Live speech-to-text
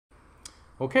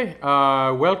Okay,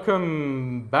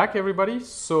 welcome back everybody.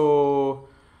 So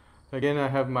again, I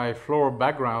have my floor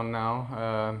background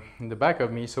now in the back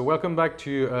of me. So welcome back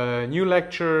to a new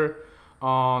lecture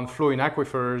on flow in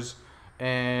aquifers.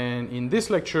 And in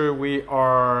this lecture, we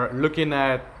are looking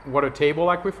at water table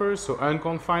aquifers, so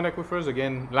unconfined aquifers.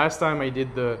 Again, last time I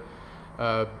did the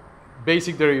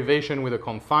basic derivation with a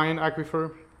confined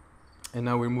aquifer. And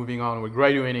now we're moving on, we're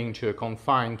graduating to a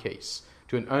confined case,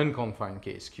 to an unconfined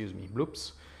case, excuse me,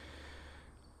 bloops.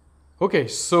 Okay,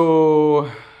 so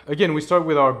again, we start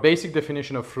with our basic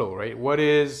definition of flow, right? What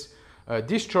is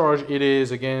discharge? It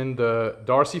is, again, the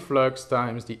Darcy flux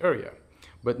times the area.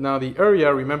 But now the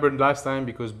area, remember last time,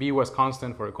 because B was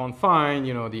constant for a confined,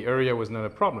 the area was not a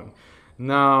problem.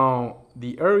 Now,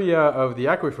 the area of the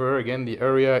aquifer, again, the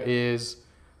area is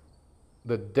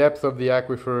the depth of the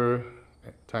aquifer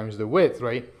times the width,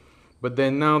 right? But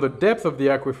then now the depth of the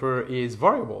aquifer is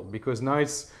variable because now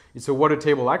it's a water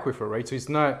table aquifer, right? So it's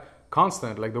not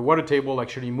constant. Like the water table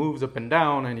actually moves up and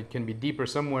down, and it can be deeper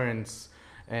somewhere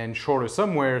and shorter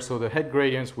somewhere. So the head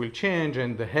gradients will change,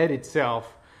 and the head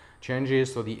itself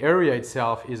changes. So the area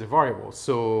itself is a variable.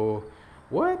 So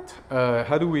what?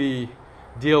 How do we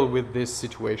deal with this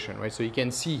situation, right? So you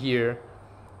can see here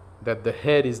that the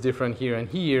head is different here and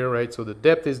here, right? So the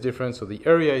depth is different, so the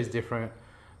area is different.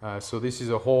 So this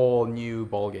is a whole new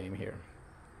ball game here.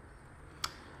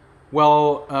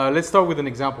 Well, let's start with an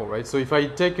example, right? So if I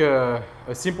take a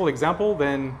simple example,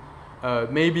 then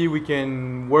maybe we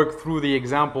can work through the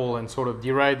example and sort of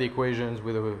derive the equations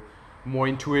with a more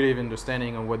intuitive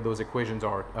understanding of what those equations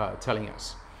are telling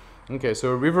us. Okay,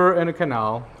 so a river and a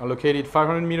canal are located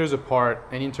 500 meters apart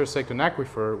and intersect an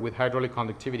aquifer with hydraulic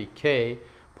conductivity K,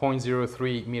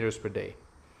 0.03 meters per day.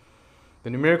 The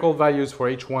numerical values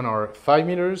for H1 are 5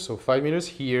 meters, so 5 meters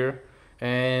here,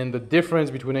 and the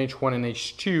difference between H1 and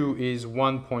H2 is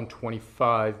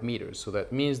 1.25 meters. So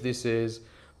that means this is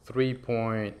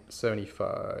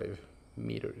 3.75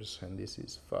 meters, and this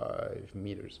is 5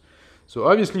 meters. So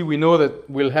obviously we know that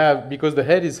we'll have, because the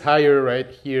head is higher right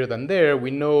here than there, we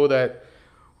know that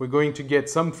we're going to get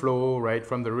some flow right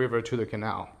from the river to the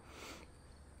canal.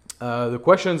 The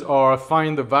questions are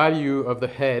find the value of the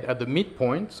head at the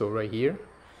midpoint, so right here,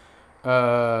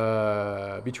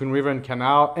 between river and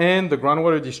canal, and the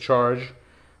groundwater discharge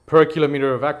per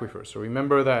kilometer of aquifer. So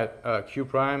remember that Q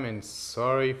prime, and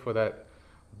sorry for that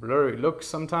blurry look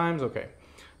sometimes. Okay,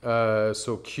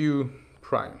 so Q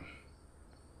prime,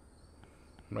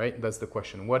 right? That's the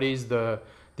question. What is the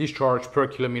discharge per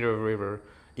kilometer of river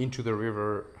into the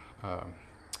river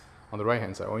on the right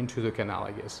hand side, or into the canal,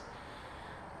 I guess.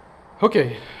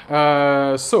 Okay,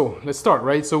 so let's start,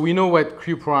 right? So we know what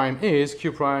Q prime is.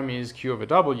 Q prime is Q over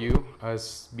W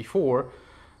as before.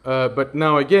 But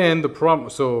now again, the problem,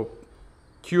 so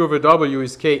Q over W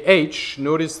is KH.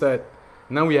 Notice that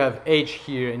now we have H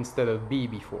here instead of B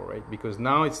before, right? Because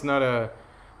now it's not a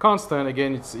constant.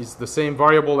 Again, it's the same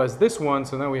variable as this one.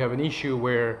 So now we have an issue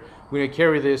where we're going to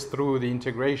carry this through the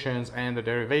integrations and the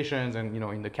derivations. And,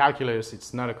 in the calculus,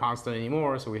 it's not a constant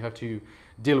anymore. So we have to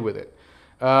deal with it.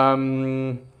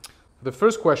 The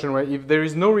first question, right, if there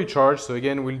is no recharge, so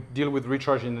again, we'll deal with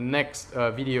recharge in the next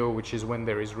video, which is when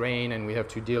there is rain and we have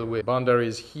to deal with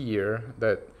boundaries here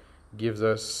that gives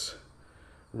us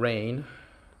rain.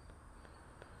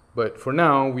 But for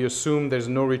now, we assume there's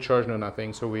no recharge, no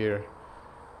nothing, so we're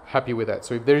happy with that.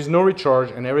 So if there is no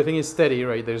recharge and everything is steady,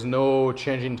 right, there's no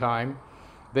change in time,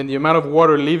 then the amount of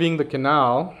water leaving the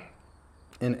canal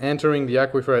and entering the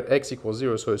aquifer at x equals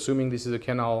 0, so assuming this is a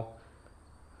canal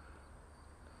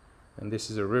and this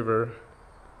is a river.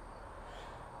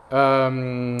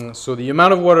 So the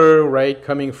amount of water, right,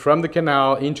 coming from the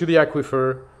canal into the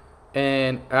aquifer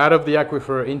and out of the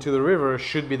aquifer into the river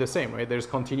should be the same, right? There's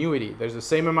continuity. There's the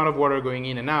same amount of water going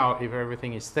in and out if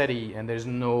everything is steady and there's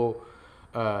no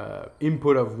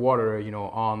input of water,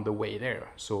 on the way there.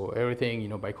 So everything,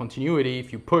 by continuity,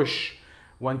 if you push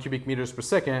 1 cubic meters per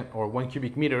second or 1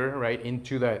 cubic meter, right,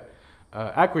 into that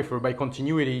aquifer, by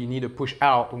continuity, you need to push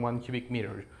out 1 cubic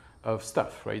meter of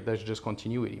stuff, right? That's just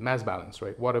continuity, mass balance,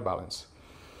 right? Water balance.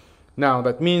 Now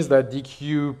that means that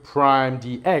dq prime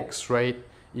dx, right,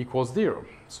 equals 0.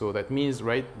 So that means,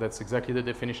 right, that's exactly the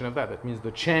definition of that. That means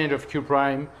the change of q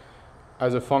prime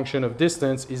as a function of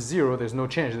distance is 0. There's no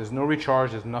change, there's no recharge,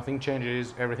 there's nothing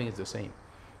changes, everything is the same.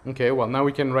 Okay, well now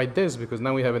we can write this because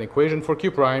now we have an equation for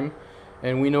q prime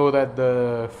and we know that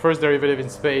the first derivative in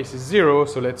space is 0,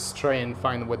 so let's try and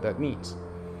find what that means.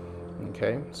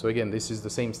 Okay, so again, this is the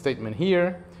same statement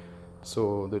here.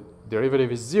 So the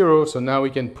derivative is 0. So now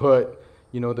we can put,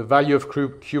 the value of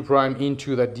q prime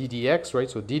into that ddx, right?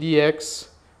 So ddx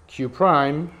q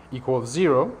prime equals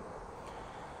 0.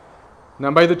 Now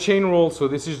by the chain rule, so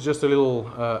this is just a little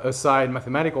aside,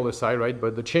 mathematical aside, right?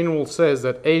 But the chain rule says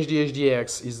that h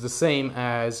dx is the same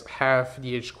as half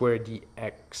dh squared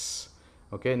dx.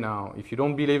 Okay, now if you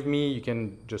don't believe me, you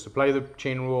can just apply the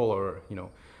chain rule, or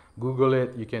Google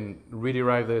it. You can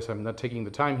rederive this. I'm not taking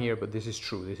the time here, but this is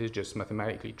true. This is just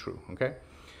mathematically true, okay?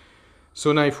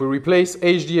 So now if we replace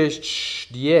h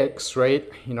dx, right,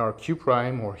 in our q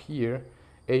prime, or here,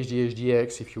 h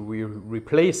dx, if you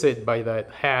replace it by that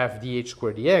half dh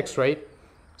squared dx, right?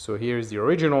 So here is the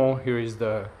original, here is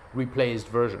the replaced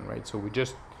version, right? So we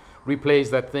just replace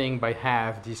that thing by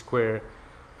half d squared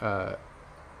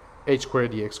h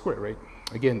squared dx squared, right?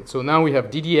 Again, so now we have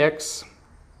ddx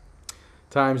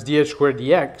times dh squared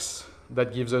dx.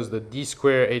 That gives us the d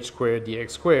squared h squared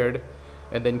dx squared,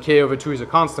 and then k over 2 is a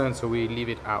constant, so we leave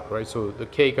it out, right? So the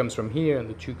k comes from here and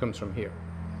the 2 comes from here.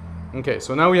 Okay,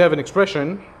 so now we have an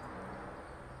expression.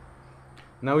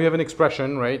 Now we have an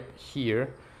expression right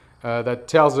here that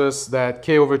tells us that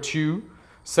k over 2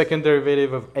 second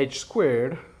derivative of h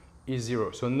squared is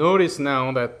 0. So notice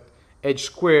now that h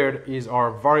squared is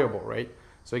our variable, right?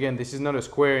 So again, this is not a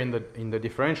square in the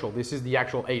differential. This is the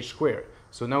actual h squared.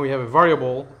 So now we have a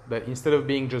variable that instead of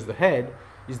being just the head,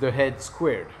 is the head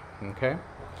squared. Okay,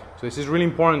 so this is really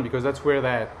important because that's where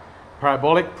that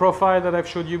parabolic profile that I've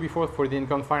showed you before for the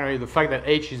unconfined, the fact that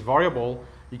h is variable,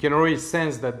 you can already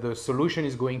sense that the solution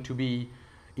is going to be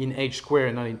in h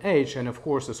squared, not in h. And of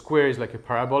course, a square is like a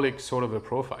parabolic sort of a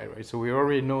profile, right? So we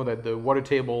already know that the water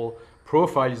table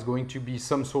profile is going to be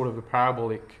some sort of a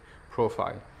parabolic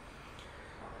profile.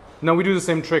 Now we do the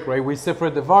same trick, right? We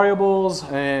separate the variables,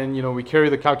 and we carry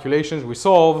the calculations, we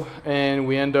solve, and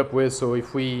we end up with, so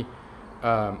if we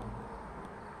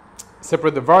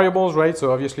separate the variables, right?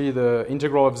 So obviously the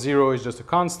integral of 0 is just a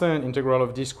constant. Integral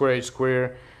of d squared h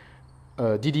squared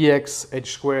ddx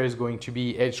h squared is going to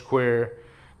be h squared.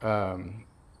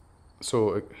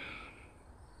 So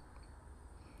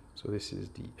this is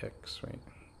dx, right?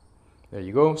 There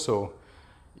you go. So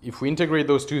if we integrate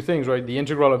those two things, right, the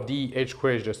integral of d h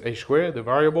squared is just h squared, the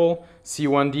variable.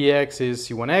 C1 dx is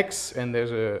c1x, and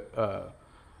there's a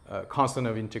constant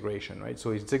of integration, right? So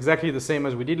it's exactly the same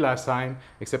as we did last time,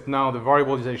 except now the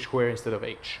variable is h squared instead of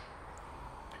h.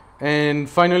 And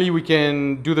finally, we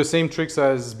can do the same tricks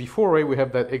as before, right? We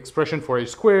have that expression for h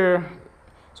squared.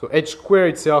 So h squared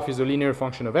itself is a linear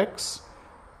function of x.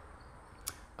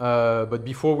 But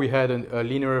before we had a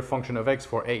linear function of x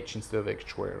for h instead of x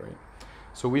squared, right?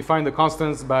 So we find the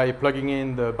constants by plugging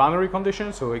in the boundary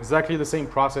condition. So exactly the same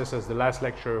process as the last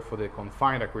lecture for the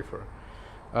confined aquifer.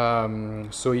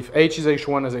 So if h is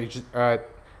h1 at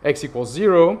x equals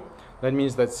 0, that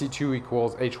means that c2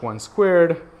 equals h1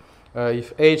 squared.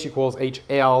 If h equals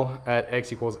hl at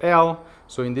x equals l,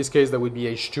 so in this case that would be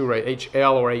h2, right?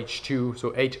 hl or h2,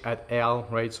 so h at l,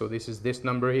 right? So this is this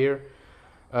number here.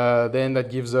 Then that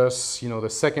gives us, the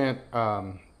second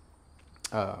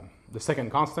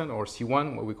constant, or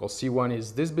c1. What we call c1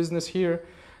 is this business here,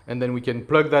 and then we can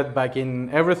plug that back in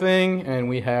everything, and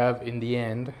we have in the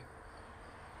end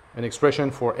an expression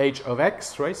for h of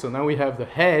x, right? So now we have the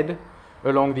head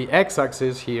along the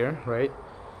x-axis here, right,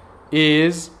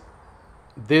 is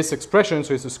this expression.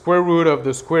 So it's the square root of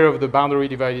the square of the boundary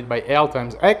divided by L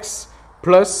times x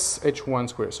plus h1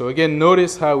 squared. So again,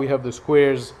 notice how we have the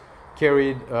squares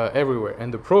carried everywhere,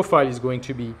 and the profile is going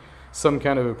to be some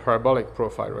kind of a parabolic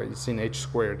profile, right? It's in h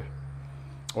squared,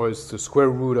 or it's the square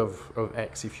root of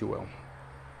x, if you will.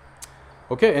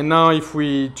 Okay, and now if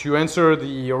we, to answer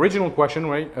the original question,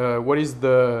 right, what is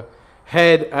the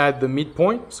head at the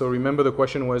midpoint? So remember the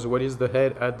question was, what is the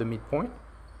head at the midpoint?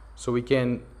 So we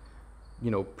can,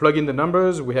 plug in the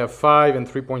numbers. We have 5 and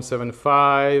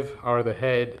 3.75 are the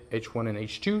head h1 and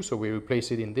h2. So we replace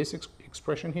it in this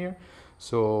expression here.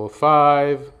 So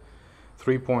 5,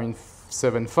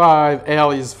 3.75,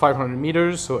 L is 500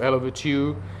 meters. So L over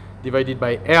 2 divided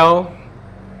by L.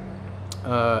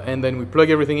 And then we plug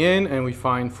everything in and we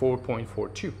find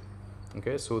 4.42.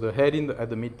 Okay, so the head at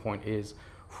the midpoint is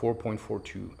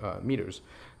 4.42 meters.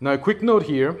 Now a quick note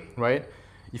here, right?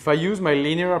 If I use my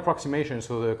linear approximation,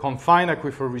 so the confined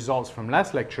aquifer results from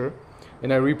last lecture,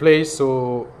 and I replace,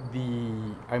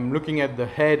 I'm looking at the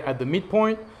head at the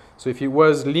midpoint. So if it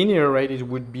was linear, right, it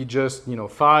would be just,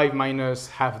 5 minus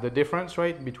half the difference,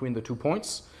 right, between the 2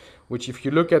 points, which if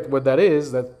you look at what that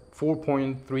is, that's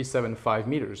 4.375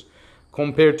 meters.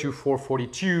 Compared to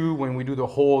 442 when we do the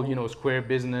whole, square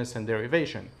business and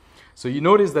derivation. So you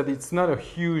notice that it's not a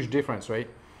huge difference, right?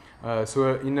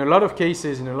 So in a lot of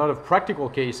cases, in a lot of practical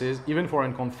cases, even for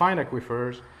unconfined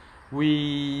aquifers,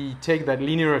 we take that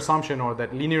linear assumption or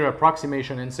that linear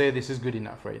approximation and say this is good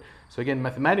enough, right? So again,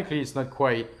 mathematically, it's not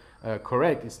quite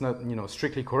correct. It's not,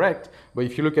 strictly correct. But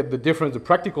if you look at the difference, the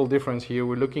practical difference here,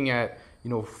 we're looking at,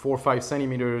 4 or 5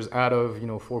 centimeters out of,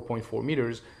 4.4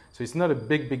 meters. So it's not a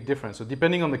big difference. So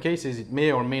depending on the cases, it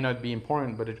may or may not be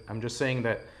important, but I'm just saying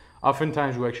that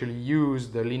oftentimes we actually use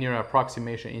the linear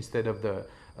approximation instead of the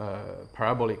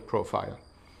parabolic profile.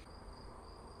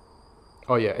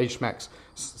 Oh yeah, H max.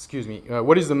 Excuse me.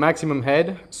 What is the maximum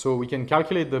head? So we can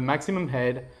calculate the maximum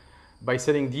head by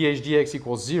setting dH dx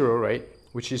equals 0, right?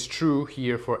 Which is true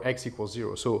here for x equals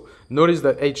 0. So notice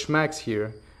that H max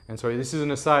here, and sorry, this is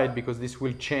an aside because this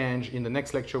will change in the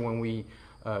next lecture when we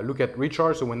look at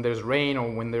recharge. So when there's rain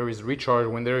or when there is recharge,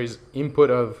 when there is input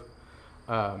of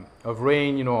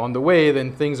rain, on the way,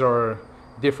 then things are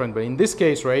different. But in this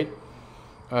case, right,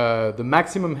 the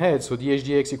maximum head, so dH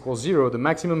dx equals 0, the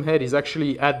maximum head is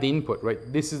actually at the input, right?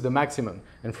 This is the maximum.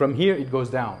 And from here, it goes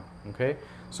down, okay?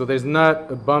 So there's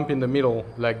not a bump in the middle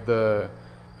like the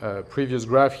previous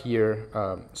graph here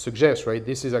suggests, right?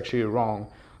 This is actually wrong.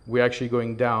 We're actually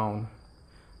going down,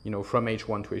 from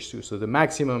H1 to H2. So the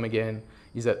maximum, again,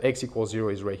 is that x equals 0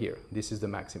 is right here. This is the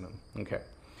maximum, okay?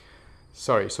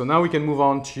 Sorry, so now we can move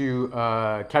on to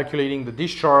calculating the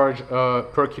discharge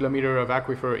per kilometer of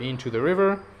aquifer into the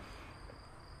river.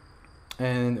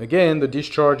 And again, the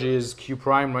discharge is Q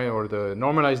prime, right, or the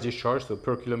normalized discharge, so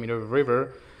per kilometer of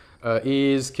river,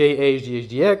 is KH dH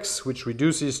dx, which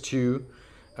reduces to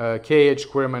KH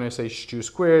squared minus H2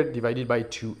 squared divided by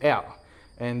 2L.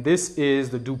 And this is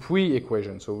the Dupuy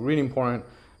equation, so really important.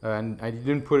 And I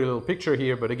didn't put a little picture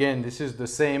here, but again, this is the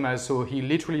same as, so he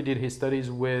literally did his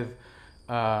studies with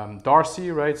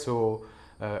Darcy, right? So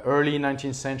early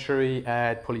 19th century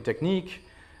at Polytechnique,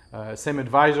 same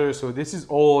advisor. So this is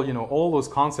all, all those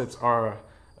concepts are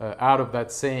out of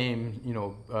that same,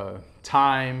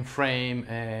 time frame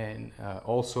and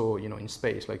also, in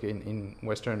space, like in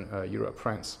Western Europe,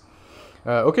 France.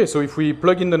 Okay, so if we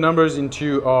plug in the numbers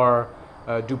into our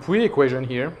Dupuy equation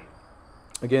here,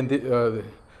 again,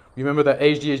 remember that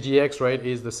h dh dx, right,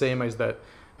 is the same as that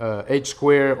h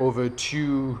squared over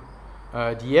 2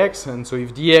 dx. And so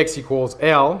if dx equals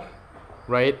L,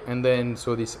 right, and then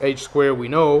so this h squared we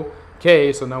know,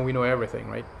 k, so now we know everything,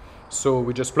 right? So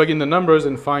we just plug in the numbers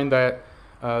and find that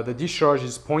the discharge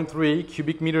is 0.3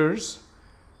 cubic meters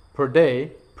per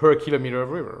day per kilometer of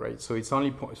river, right? So it's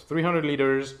only 300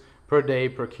 liters per day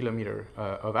per kilometer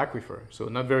of aquifer. So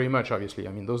not very much, obviously.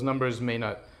 I mean, those numbers may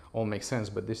not all make sense,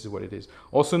 but this is what it is.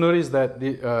 Also notice that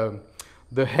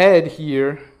the head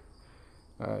here,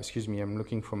 excuse me, I'm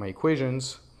looking for my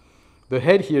equations. The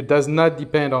head here does not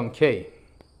depend on K,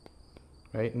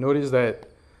 right? Notice that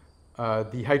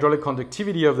the hydraulic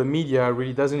conductivity of the media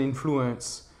really doesn't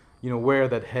influence, where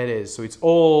that head is. So it's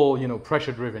all,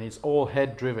 pressure driven. It's all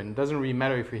head driven. It doesn't really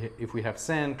matter if we have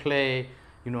sand, clay,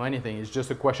 anything. It's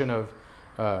just a question of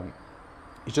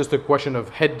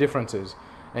head differences.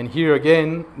 And here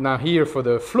again, now here for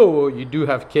the flow, you do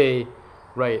have K,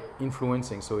 right,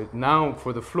 influencing. So now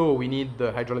for the flow, we need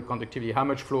the hydraulic conductivity. How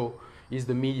much flow is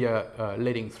the media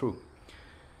letting through?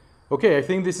 Okay, I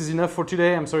think this is enough for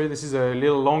today. I'm sorry this is a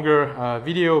little longer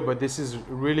video, but this is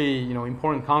really,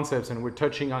 important concepts, and we're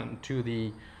touching on to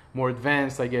the more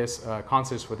advanced, I guess,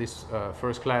 concepts for this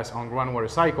first class on groundwater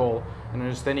cycle and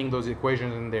understanding those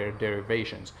equations and their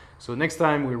derivations. So next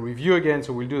time we'll review again,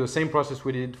 so we'll do the same process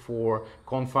we did for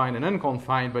confined and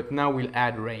unconfined, but now we'll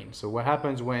add rain. So what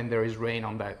happens when there is rain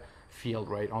on that field,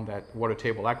 right, on that water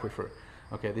table aquifer?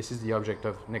 Okay, this is the object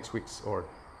of next week's or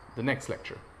the next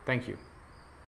lecture. Thank you.